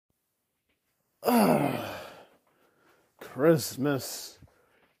Christmas.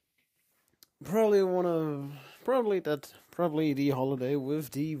 Probably the holiday with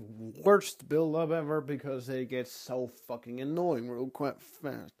the worst build up ever because it gets so fucking annoying real quite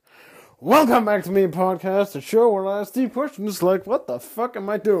fast. Welcome back to me podcast, a show where I ask deep questions like, what the fuck am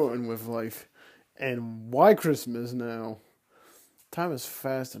I doing with life? And why Christmas now? Time is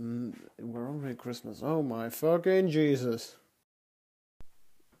fast and we're already Christmas. Oh my fucking Jesus.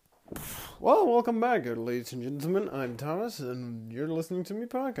 Well, welcome back, ladies and gentlemen. I'm Thomas, and you're listening to me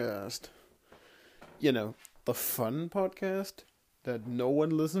podcast. You know, the fun podcast that no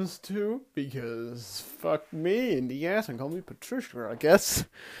one listens to because fuck me in the ass and call me Patricia, I guess.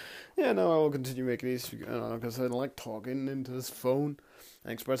 Yeah, no, I will continue making these because I like talking into this phone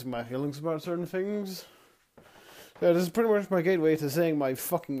and expressing my feelings about certain things. Yeah, this is pretty much my gateway to saying my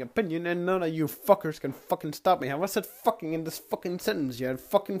fucking opinion, and none of you fuckers can fucking stop me. Have I said fucking in this fucking sentence yet?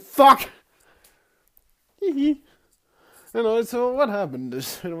 Fucking fuck! So what happened?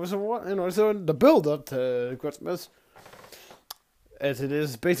 So the build-up to Christmas, as it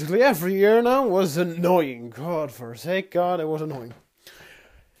is basically every year now, was annoying. God forsake God, it was annoying.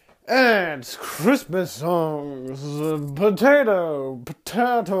 And Christmas songs, potato,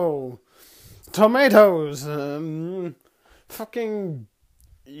 tomatoes, fucking,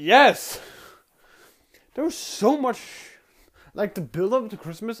 yes! There's so much, like, the build-up to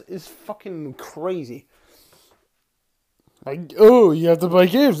Christmas is fucking crazy. Like, oh, you have to buy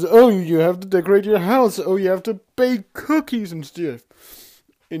gifts, oh, you have to decorate your house, oh, you have to bake cookies and stuff,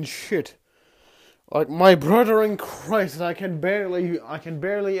 and shit. Like, my brother in Christ, I can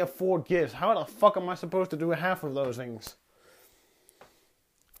barely afford gifts. How the fuck am I supposed to do half of those things?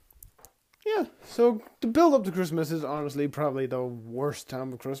 Yeah, so the build up to Christmas is honestly probably the worst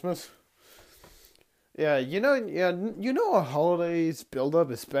time of Christmas. Yeah, you know a holiday's build up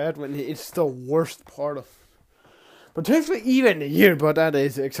is bad when it's the worst part of potentially even the year, but that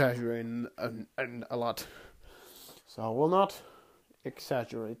is exaggerating a lot. So I will not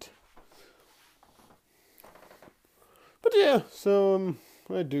exaggerate. But yeah, so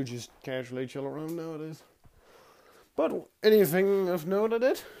I do just casually chill around nowadays. But anything of note I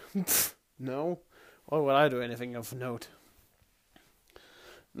did? No. Why would I do anything of note?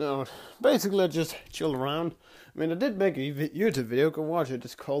 No. Basically, I just chill around. I mean, I did make a YouTube video. Go watch it.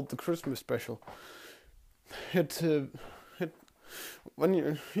 It's called The Christmas Special. If you're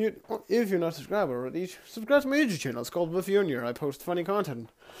not subscribed already, subscribe to my YouTube channel. It's called With Junior. I post funny content.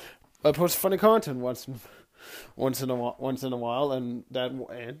 Once in a while, and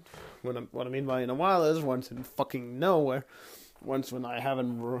what I mean by in a while is once in fucking nowhere. Once when I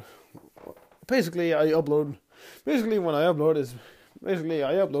haven't. Basically, I upload. Basically, when I upload is. Basically,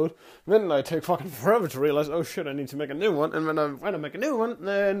 I upload. Then I take fucking forever to realize, oh shit, I need to make a new one. And when I make a new one,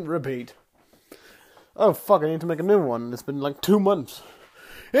 then repeat. Oh fuck, I need to make a new one. It's been like 2 months.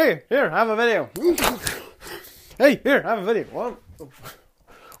 Here, have a video. Hey, here, have a video.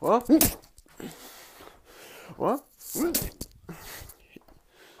 What? What?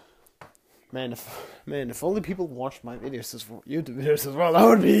 Man, if only people watched my videos YouTube videos as well, that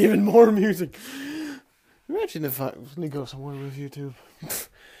would be even more amusing. Imagine if I really go somewhere with YouTube.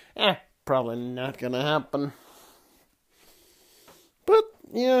 Probably not gonna happen. But,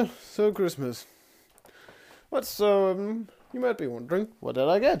 yeah, so Christmas. You might be wondering, what did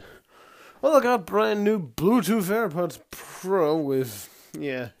I get? Well, I got brand new Bluetooth AirPods Pro with,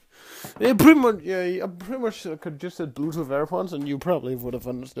 I pretty much could just said Bluetooth AirPods and you probably would have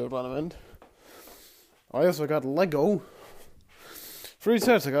understood what I meant. I also got Lego. 3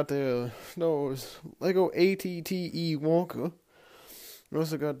 sets. I got those Lego ATTE Walker. I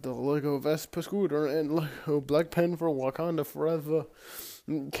also got the Lego Vespa Scooter and Lego Black Panther Wakanda Forever.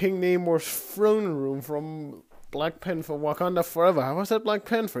 King Namor's throne room from Black Panther Wakanda Forever. Have I said Black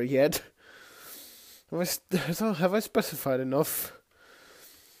Panther yet? Have I specified enough?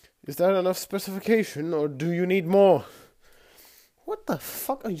 Is that enough specification, or do you need more? What the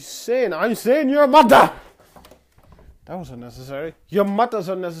fuck are you saying? I'm saying your mother! That was unnecessary. Your mother's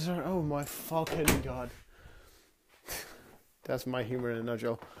unnecessary. Oh my fucking god. That's my humor in a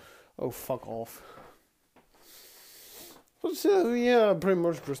nutshell. Oh, fuck off. But so, yeah, pretty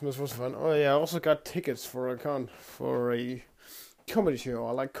much Christmas was fun. Oh yeah, I also got tickets for a comedy show.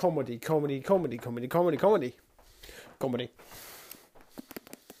 I like comedy.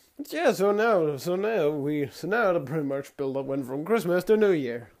 Yeah, so now the pretty much build up went from Christmas to New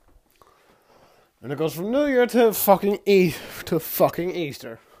Year. And it goes from New Year to fucking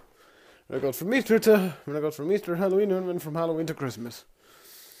Easter. And it goes from Easter to Halloween, and then from Halloween to Christmas.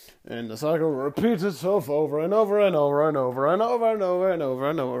 And the cycle repeats itself over and over and over and over and over and over and over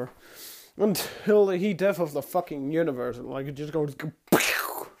and over. until the heat death of the fucking universe. Like, it just goes,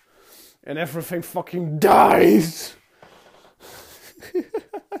 and everything fucking dies.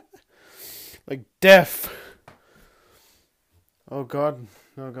 Like death. Oh god,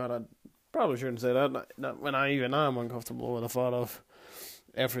 I probably shouldn't say that. Not when I'm uncomfortable with the thought of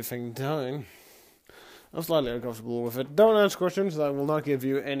everything dying. I'm slightly uncomfortable with it. Don't ask questions, I will not give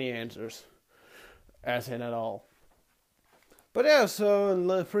you any answers. As in at all. But yeah, so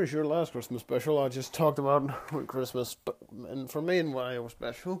I'm pretty sure last Christmas special I just talked about Christmas, and for me and why it was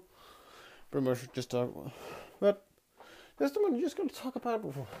special. Pretty much just talk about. But this time I'm just going to talk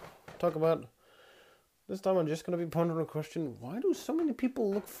about. This time I'm just going to be pondering a question: why do so many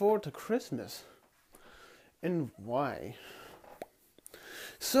people look forward to Christmas? And why?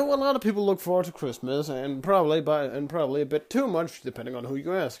 So a lot of people look forward to Christmas, and probably a bit too much, depending on who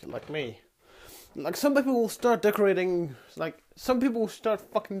you ask, like me. Like, some people will start decorating, some people will start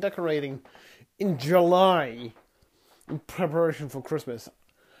fucking decorating in July in preparation for Christmas.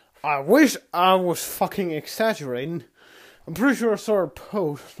 I wish I was fucking exaggerating. I'm pretty sure I saw a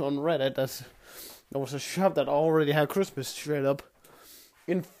post on Reddit that there was a shop that already had Christmas straight up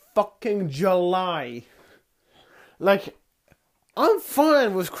in fucking July. Like, I'm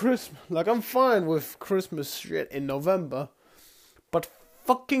fine with Christmas shit in November, but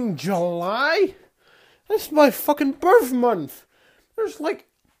fucking July? That's my fucking birth month. There's like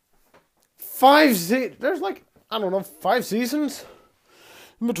 5 seasons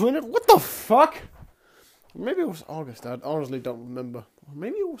in between it. What the fuck? Maybe it was August. I honestly don't remember. Or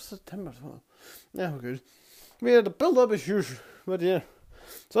maybe it was September as well. Yeah, okay. Yeah, the build up is huge. But yeah,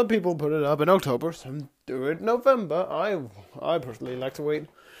 some people put it up in October, some do it in November. I personally like to wait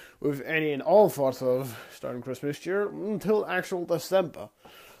with any and all thoughts of starting Christmas year until actual December.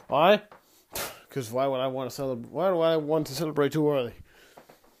 Why? Because why would I want to celebrate? Why do I want to celebrate too early?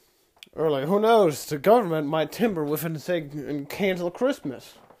 Who knows? The government might timber with it and cancel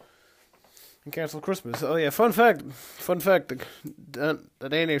Christmas. Oh yeah, fun fact. The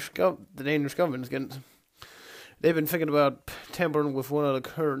Danish government is getting. They've been thinking about tampering with one of the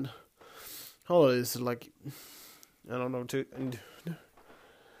current holidays, like, I don't know,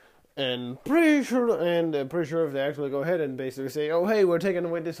 and pretty sure if they actually go ahead and basically say, oh hey, we're taking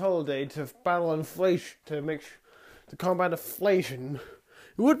away this holiday to battle inflation, to combat inflation.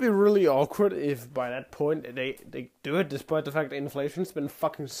 It would be really awkward if by that point they do it, despite the fact that inflation's been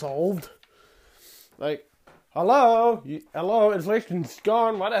fucking solved. Like, hello, inflation's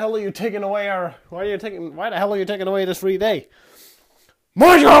gone. Why the hell are you taking away why the hell are you taking away this free day?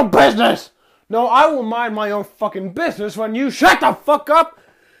 Mind your own business! No, I will mind my own fucking business when you shut the fuck up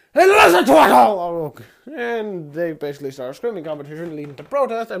and listen to it all! And they basically start a screaming competition leading to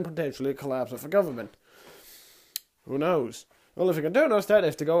protest and potentially a collapse of the government. Who knows? Well, if you can do is that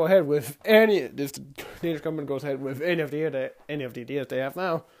if the Danish government goes ahead with any of the ideas they have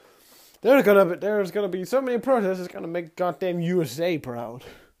now, there's gonna be so many protests, it's gonna make goddamn USA proud.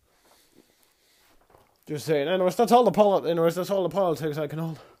 Just saying. Anyways, that's all the politics I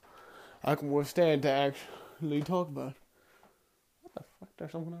can withstand to actually talk about. What the fuck?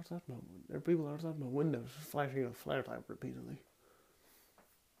 There's someone outside my window. There are people outside my windows flashing a flare type repeatedly.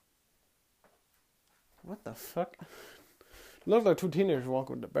 What the fuck? Looks like 2 teenagers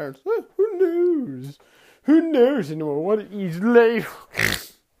walking with their parents. Who knows? Who knows anymore what is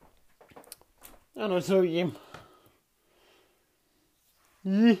life? I don't know, so yeah.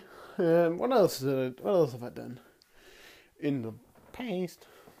 What else have I done in the past?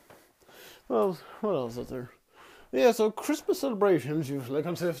 Well, what else is there? Yeah, so Christmas celebrations usually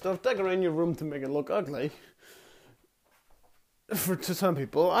consist of decorating your room to make it look ugly. To some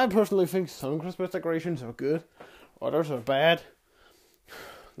people, I personally think some Christmas decorations are good, others are bad.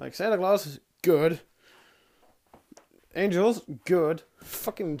 Like Santa Claus is good. Angels, good.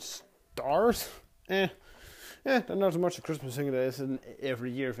 Fucking stars, Yeah, they're not as much a Christmas thing as an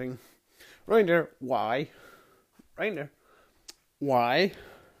every year thing. Reindeer, why? Why?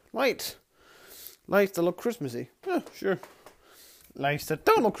 Lights that look Christmassy. Yeah, sure. Lights that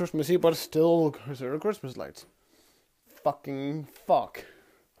don't look Christmassy, but still consider Christmas lights. Fucking fuck.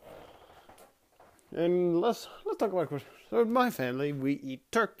 And let's talk about Christmas. So in my family, we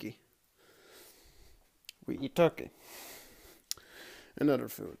eat turkey. And other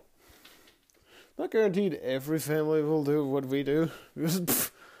food. Not guaranteed every family will do what we do.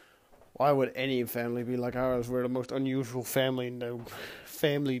 Because why would any family be like ours? We're the most unusual family in the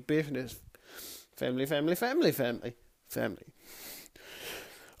family business. Family.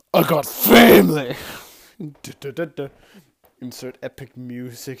 I got family! Insert epic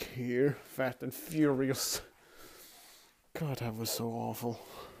music here. Fast and Furious. God, that was so awful.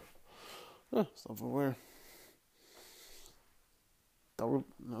 Oh, self-aware.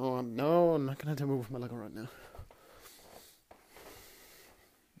 No, I'm not gonna move my Lego right now.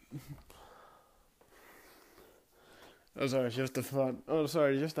 Oh, sorry, just the thought. Oh,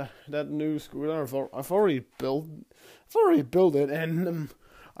 sorry, just that new scooter. I've already built it, and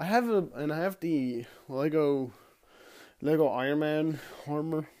I have the Lego Iron Man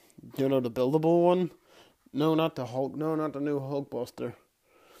armor. You know, the buildable one. No, not the Hulk. No, not the new Hulkbuster.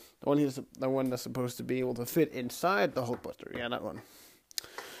 The one that's supposed to be able to fit inside the Hulkbuster. Yeah, that one.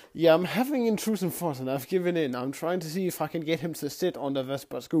 Yeah, I'm having intrusive thoughts, and I've given in. I'm trying to see if I can get him to sit on the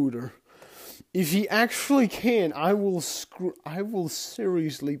Vespa scooter. If he actually can, I will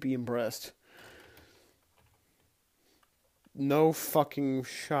seriously be impressed. No fucking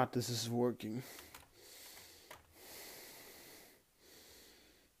shot this is working.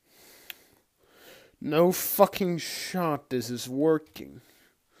 No fucking shot this is working.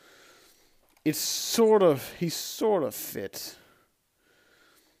 He's sort of fit.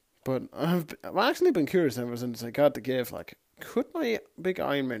 But I've actually been curious ever since I got the gift, like, could my big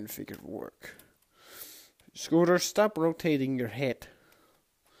Iron Man figure work? Scooter, stop rotating your head.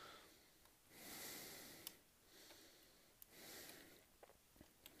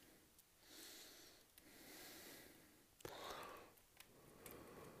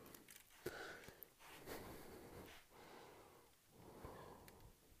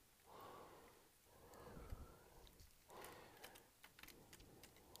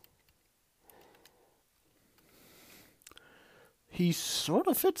 He sort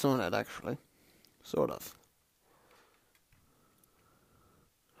of fits on it, actually. Sort of.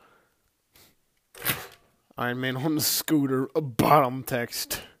 Iron Man on the scooter, a bottom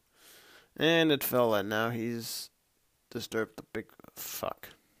text. And it fell, and now he's disturbed the big fuck.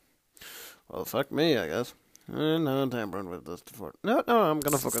 Well, fuck me, I guess. And now I'm tampering with this before. No, I'm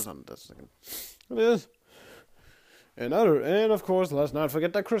gonna focus on this second. It is. And of course, let's not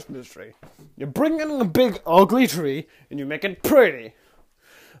forget the Christmas tree. You bring in a big, ugly tree, and you make it pretty.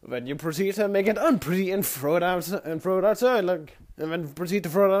 Then you proceed to make it unpretty and throw it outside, like, and then proceed to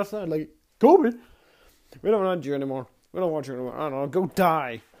throw it outside, like, Kobe, we don't want you anymore. We don't want you anymore. I don't know, go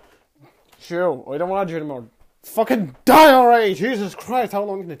die. Sure, we don't want you anymore. Fucking die already! Jesus Christ, how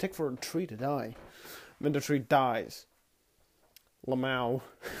long can it take for a tree to die? When the tree dies. Lamau.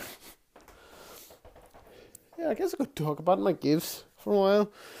 Yeah, I guess I could talk about my gifts for a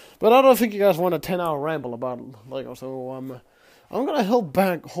while. But I don't think you guys want a 10-hour ramble about Lego, so I'm gonna hold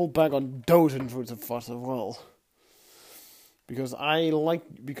back on those intrusive thoughts as well. Because I like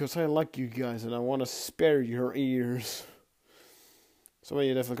you guys, and I want to spare your ears. Some of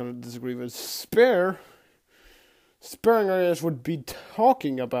you definitely gonna disagree with sparing our ears would be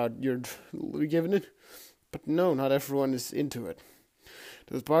talking about your giving it, but no, not everyone is into it.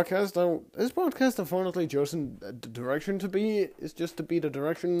 This podcast, unfortunately, chosen the direction to be is just to be the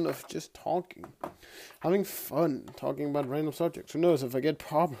direction of just talking, having fun, talking about random subjects. Who knows if I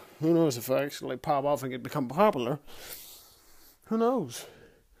actually pop off and become popular? Who knows?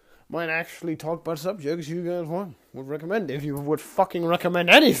 Might actually talk about subjects you guys would recommend. If you would fucking recommend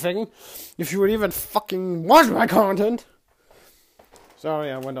anything, if you would even fucking watch my content. Sorry,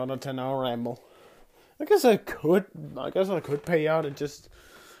 I went on a 10-hour ramble. I guess I could pay out and just.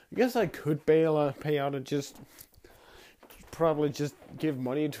 I guess I could pay out and just probably just give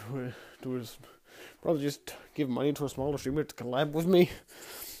money to a smaller streamer to collab with me.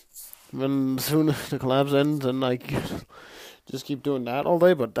 When soon the collabs ends, and I just keep doing that all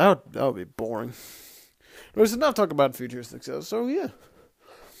day, but that would be boring. There's enough talk about future success, so yeah.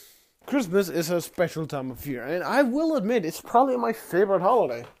 Christmas is a special time of year, and I will admit it's probably my favorite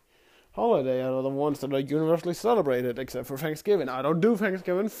holiday out of the ones that are universally celebrated, except for Thanksgiving. I don't do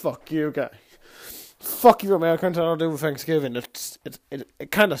Thanksgiving. Fuck you guys. Fuck you Americans. I don't do Thanksgiving.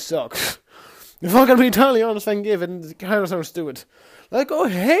 It kind of sucks. If I'm gonna be entirely honest, Thanksgiving it kind of sounds stupid. Like,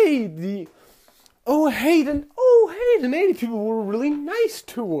 the Native people were really nice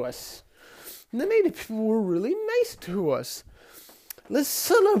to us. Let's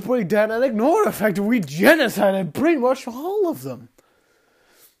celebrate that and ignore the fact that we genocided pretty much all of them.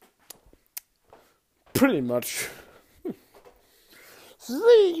 Pretty much. So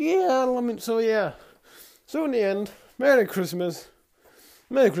in the end, Merry Christmas.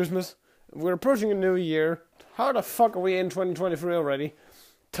 We're approaching a new year. How the fuck are we in 2023 already?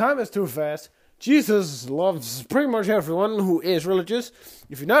 Time is too fast. Jesus loves pretty much everyone who is religious.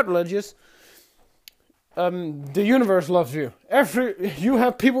 If you're not religious, the universe loves you. You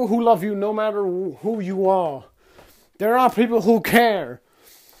have people who love you no matter who you are. There are people who care.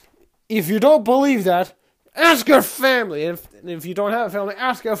 If you don't believe that, Ask your family. And if you don't have a family,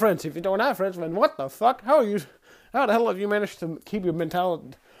 ask your friends. If you don't have friends, then what the fuck? How the hell have you managed to keep your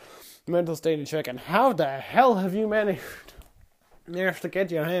mental state in check? And how the hell have you managed to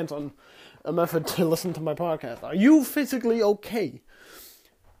get your hands on a method to listen to my podcast? Are you physically okay?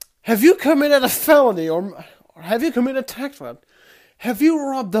 Have you committed a felony or have you committed tax fraud? Have you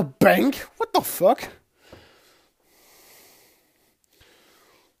robbed a bank? What the fuck?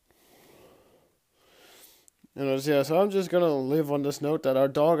 Yeah, so I'm just gonna live on this note that our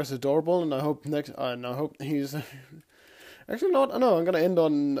dog is adorable, and I hope he's. Actually, not. No, I'm gonna end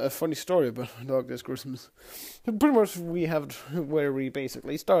on a funny story about a dog this Christmas. Pretty much, we have it where we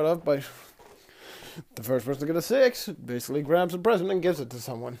basically start off by the first person to get a 6 basically grabs a present and gives it to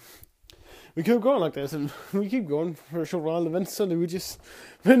someone. We keep going like this, and we keep going for a short while, and then suddenly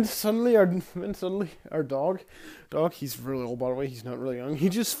our dog, he's really old by the way, he's not really young.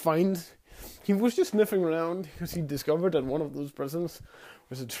 He was just sniffing around because he discovered that one of those presents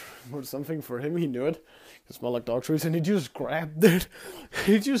was something for him. He knew it. It smelled like dog trees, and he just grabbed it.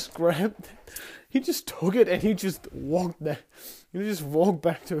 He just took it, and he just walked there. He just walked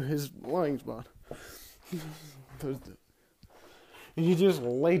back to his lying spot. And he just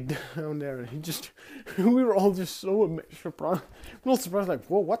laid down there, and we were all just so surprised. We were all surprised, like,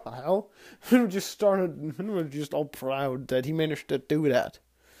 whoa, what the hell? And we were just all proud that he managed to do that.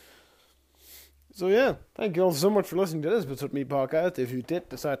 So yeah, thank you all so much for listening to this Episode of Me podcast. If you did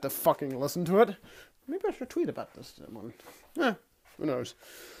decide to fucking listen to it, maybe I should tweet about this one. Yeah, who knows.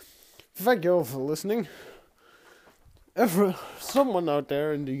 Thank you all for listening. If someone out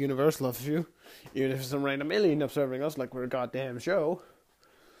there in the universe loves you, even if it's some random alien observing us like we're a goddamn show,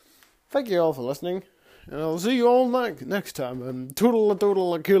 thank you all for listening, and I'll see you all next time. Toodle a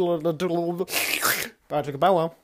doodle a doodle a doodle. Patrick Bow Wow.